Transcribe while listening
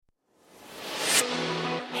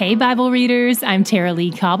Hey, Bible readers, I'm Tara Lee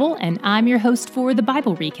Cobble, and I'm your host for the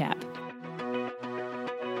Bible Recap.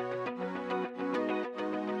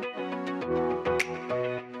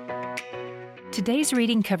 Today's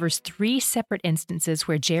reading covers 3 separate instances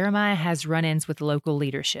where Jeremiah has run-ins with local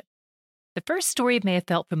leadership. The first story may have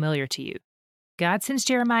felt familiar to you. God sends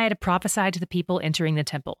Jeremiah to prophesy to the people entering the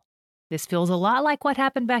temple. This feels a lot like what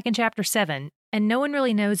happened back in chapter 7, and no one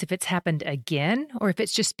really knows if it's happened again or if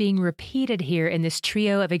it's just being repeated here in this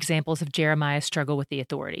trio of examples of Jeremiah's struggle with the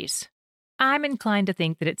authorities. I'm inclined to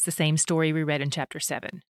think that it's the same story we read in chapter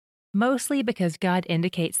 7, mostly because God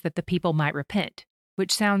indicates that the people might repent,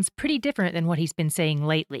 which sounds pretty different than what he's been saying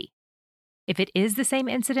lately. If it is the same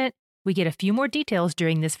incident, we get a few more details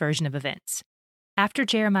during this version of events. After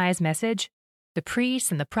Jeremiah's message, the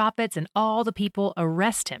priests and the prophets and all the people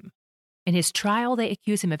arrest him. In his trial, they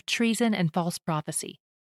accuse him of treason and false prophecy,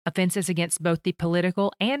 offenses against both the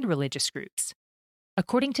political and religious groups.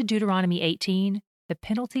 According to Deuteronomy 18, the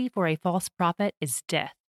penalty for a false prophet is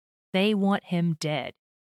death. They want him dead.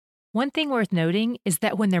 One thing worth noting is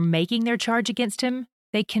that when they're making their charge against him,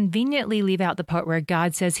 they conveniently leave out the part where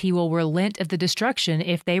God says he will relent of the destruction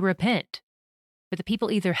if they repent. But the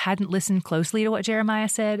people either hadn't listened closely to what Jeremiah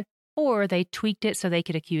said, or they tweaked it so they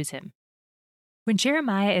could accuse him. When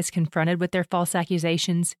Jeremiah is confronted with their false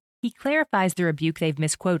accusations, he clarifies the rebuke they've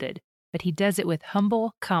misquoted, but he does it with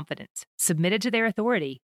humble confidence, submitted to their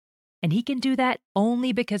authority. And he can do that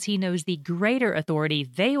only because he knows the greater authority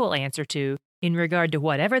they will answer to in regard to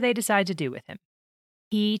whatever they decide to do with him.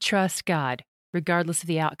 He trusts God, regardless of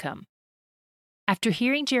the outcome. After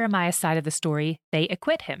hearing Jeremiah's side of the story, they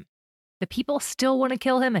acquit him. The people still want to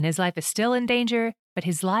kill him and his life is still in danger, but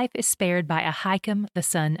his life is spared by Ahikam, the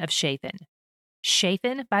son of Shaphan.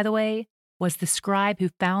 Shaphan, by the way, was the scribe who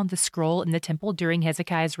found the scroll in the temple during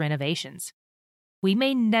Hezekiah's renovations. We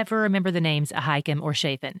may never remember the names Ahikam or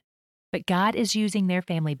Shaphan, but God is using their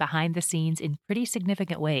family behind the scenes in pretty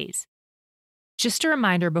significant ways. Just a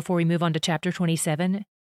reminder before we move on to chapter 27,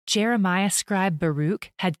 Jeremiah's scribe Baruch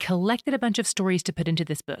had collected a bunch of stories to put into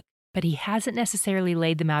this book, but he hasn't necessarily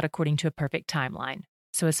laid them out according to a perfect timeline.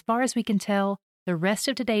 So as far as we can tell, the rest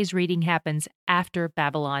of today's reading happens after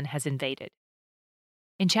Babylon has invaded.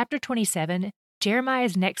 In chapter 27,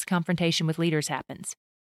 Jeremiah's next confrontation with leaders happens.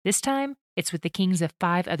 This time, it's with the kings of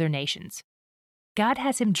 5 other nations. God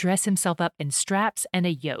has him dress himself up in straps and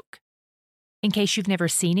a yoke. In case you've never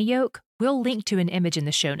seen a yoke, we'll link to an image in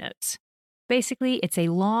the show notes. Basically, it's a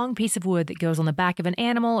long piece of wood that goes on the back of an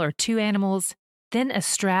animal or 2 animals, then a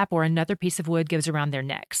strap or another piece of wood goes around their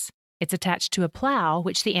necks. It's attached to a plow,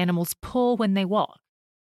 which the animals pull when they walk.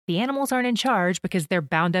 The animals aren't in charge because they're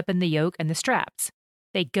bound up in the yoke and the straps.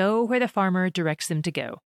 They go where the farmer directs them to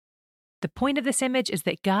go. The point of this image is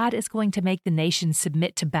that God is going to make the nations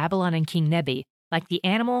submit to Babylon and King Nebi, like the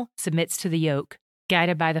animal submits to the yoke,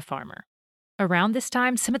 guided by the farmer. Around this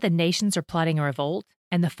time, some of the nations are plotting a revolt,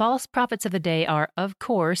 and the false prophets of the day are, of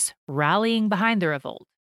course, rallying behind the revolt.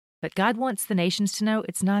 But God wants the nations to know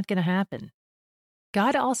it's not going to happen.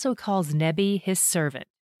 God also calls Nebi his servant,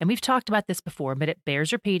 and we've talked about this before, but it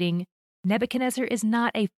bears repeating. Nebuchadnezzar is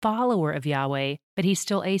not a follower of Yahweh, but he's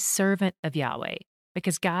still a servant of Yahweh,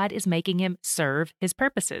 because God is making him serve his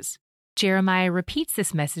purposes. Jeremiah repeats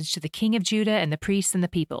this message to the king of Judah and the priests and the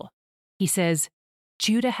people. He says,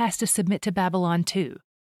 Judah has to submit to Babylon too.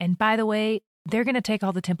 And by the way, they're going to take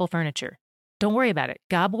all the temple furniture. Don't worry about it.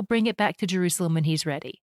 God will bring it back to Jerusalem when he's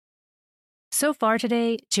ready. So far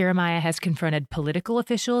today, Jeremiah has confronted political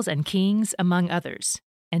officials and kings, among others.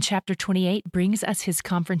 And chapter 28 brings us his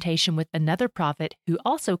confrontation with another prophet who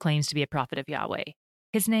also claims to be a prophet of Yahweh.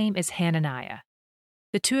 His name is Hananiah.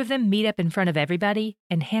 The 2 of them meet up in front of everybody,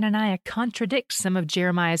 and Hananiah contradicts some of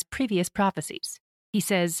Jeremiah's previous prophecies. He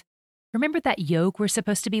says, "Remember that yoke we're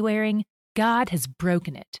supposed to be wearing? God has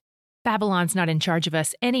broken it. Babylon's not in charge of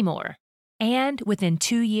us anymore. And within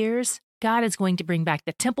 2 years, God is going to bring back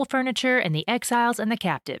the temple furniture and the exiles and the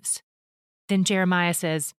captives." Then Jeremiah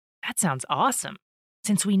says, "That sounds awesome.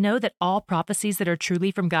 Since we know that all prophecies that are truly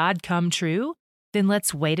from God come true, then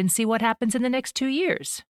let's wait and see what happens in the next 2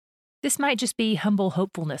 years." This might just be humble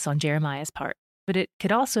hopefulness on Jeremiah's part, but it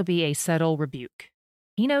could also be a subtle rebuke.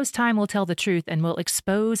 He knows time will tell the truth and will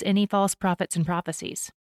expose any false prophets and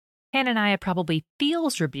prophecies. Hananiah probably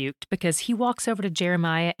feels rebuked because he walks over to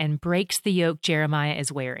Jeremiah and breaks the yoke Jeremiah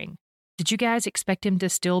is wearing. Did you guys expect him to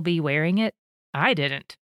still be wearing it? I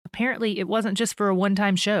didn't. Apparently, it wasn't just for a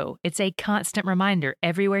one-time show. It's a constant reminder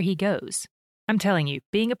everywhere he goes. I'm telling you,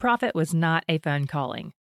 being a prophet was not a fun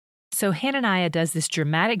calling. So Hananiah does this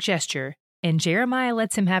dramatic gesture, and Jeremiah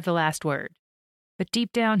lets him have the last word. but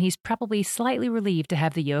deep down he's probably slightly relieved to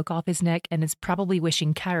have the yoke off his neck and is probably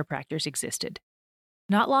wishing chiropractors existed.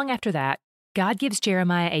 Not long after that, God gives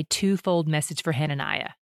Jeremiah a twofold message for Hananiah.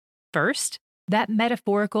 First, that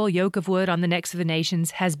metaphorical yoke of wood on the necks of the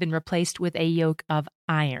nations has been replaced with a yoke of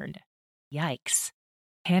iron. Yikes.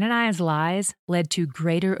 Hananiah's lies led to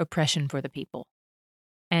greater oppression for the people.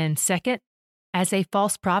 And second, as a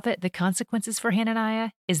false prophet, the consequences for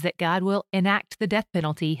Hananiah is that God will enact the death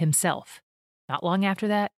penalty himself. Not long after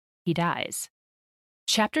that, he dies.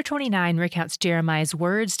 Chapter 29 recounts Jeremiah's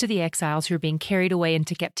words to the exiles who are being carried away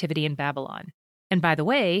into captivity in Babylon. And by the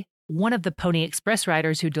way, one of the Pony Express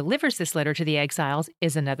riders who delivers this letter to the exiles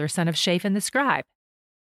is another son of Shaphan the scribe.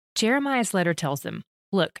 Jeremiah's letter tells them,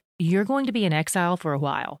 look, you're going to be in exile for a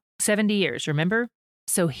while, 70 years, remember?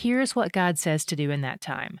 So here's what God says to do in that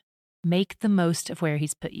time. Make the most of where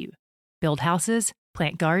he's put you. Build houses,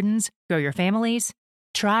 plant gardens, grow your families.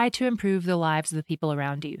 Try to improve the lives of the people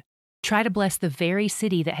around you. Try to bless the very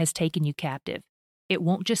city that has taken you captive. It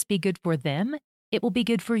won't just be good for them, it will be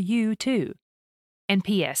good for you too. And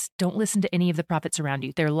P.S., don't listen to any of the prophets around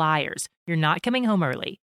you. They're liars. You're not coming home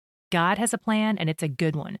early. God has a plan, and it's a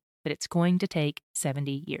good one, but it's going to take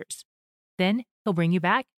 70 years. Then he'll bring you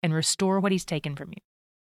back and restore what he's taken from you.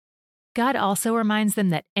 God also reminds them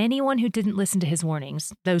that anyone who didn't listen to his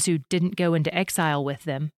warnings, those who didn't go into exile with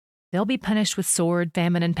them, they'll be punished with sword,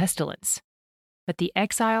 famine, and pestilence. But the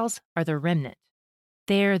exiles are the remnant.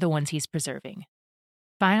 They're the ones he's preserving.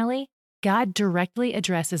 Finally, God directly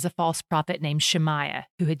addresses a false prophet named Shemaiah,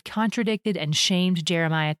 who had contradicted and shamed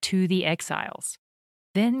Jeremiah to the exiles.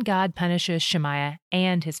 Then God punishes Shemaiah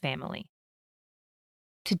and his family.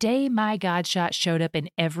 Today, my God shot showed up in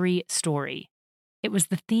every story. It was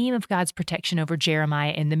the theme of God's protection over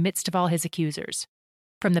Jeremiah in the midst of all his accusers.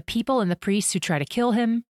 From the people and the priests who try to kill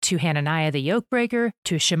him, to Hananiah the yoke-breaker,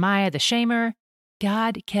 to Shemaiah the shamer,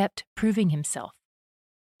 God kept proving himself.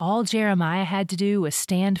 All Jeremiah had to do was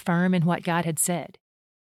stand firm in what God had said.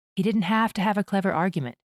 He didn't have to have a clever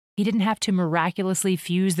argument. He didn't have to miraculously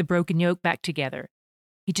fuse the broken yoke back together.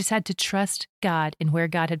 He just had to trust God in where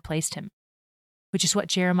God had placed him, which is what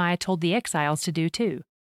Jeremiah told the exiles to do too.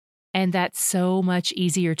 And that's so much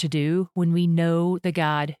easier to do when we know the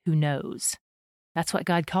God who knows. That's what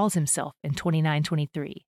God calls himself in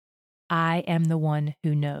 29:23. I am the one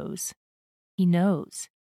who knows. He knows.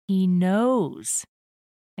 He knows.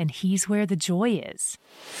 And he's where the joy is.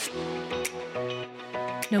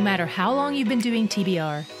 No matter how long you've been doing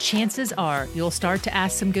TBR, chances are you'll start to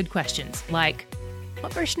ask some good questions like,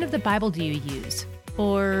 what version of the Bible do you use?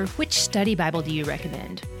 Or which study Bible do you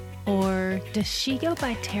recommend? Or does she go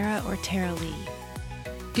by Tara or Tara Lee?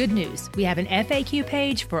 Good news, we have an FAQ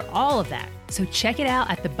page for all of that. So check it out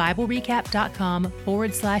at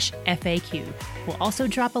thebiblerecap.com/FAQ. We'll also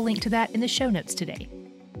drop a link to that in the show notes today.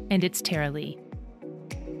 And it's Tara Lee.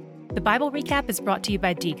 The Bible Recap is brought to you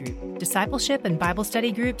by D Group, discipleship and Bible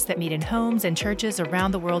study groups that meet in homes and churches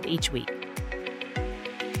around the world each week.